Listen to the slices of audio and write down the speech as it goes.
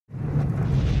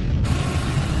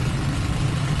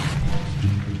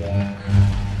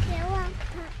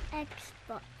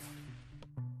Xbox.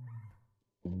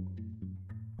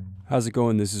 How's it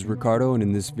going? This is Ricardo, and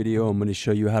in this video I'm going to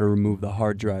show you how to remove the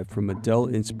hard drive from a Dell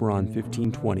Inspiron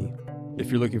 1520. If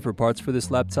you're looking for parts for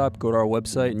this laptop, go to our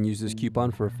website and use this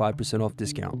coupon for a 5% off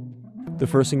discount. The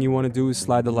first thing you want to do is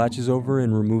slide the latches over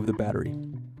and remove the battery.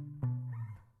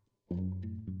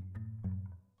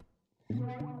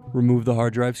 Remove the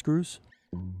hard drive screws.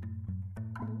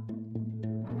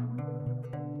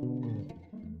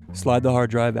 Slide the hard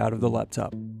drive out of the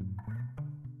laptop.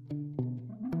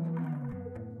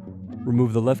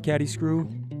 Remove the left caddy screw.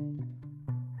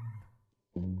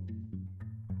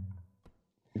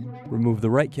 Remove the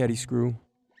right caddy screw.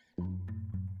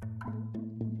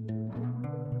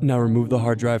 Now remove the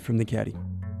hard drive from the caddy.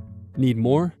 Need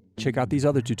more? Check out these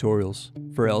other tutorials.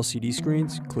 For LCD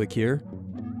screens, click here.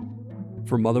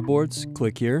 For motherboards,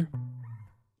 click here.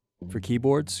 For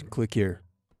keyboards, click here.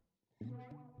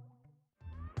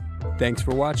 Thanks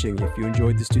for watching. If you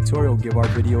enjoyed this tutorial, give our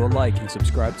video a like and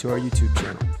subscribe to our YouTube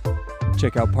channel.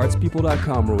 Check out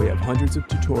partspeople.com where we have hundreds of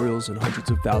tutorials and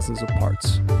hundreds of thousands of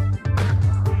parts.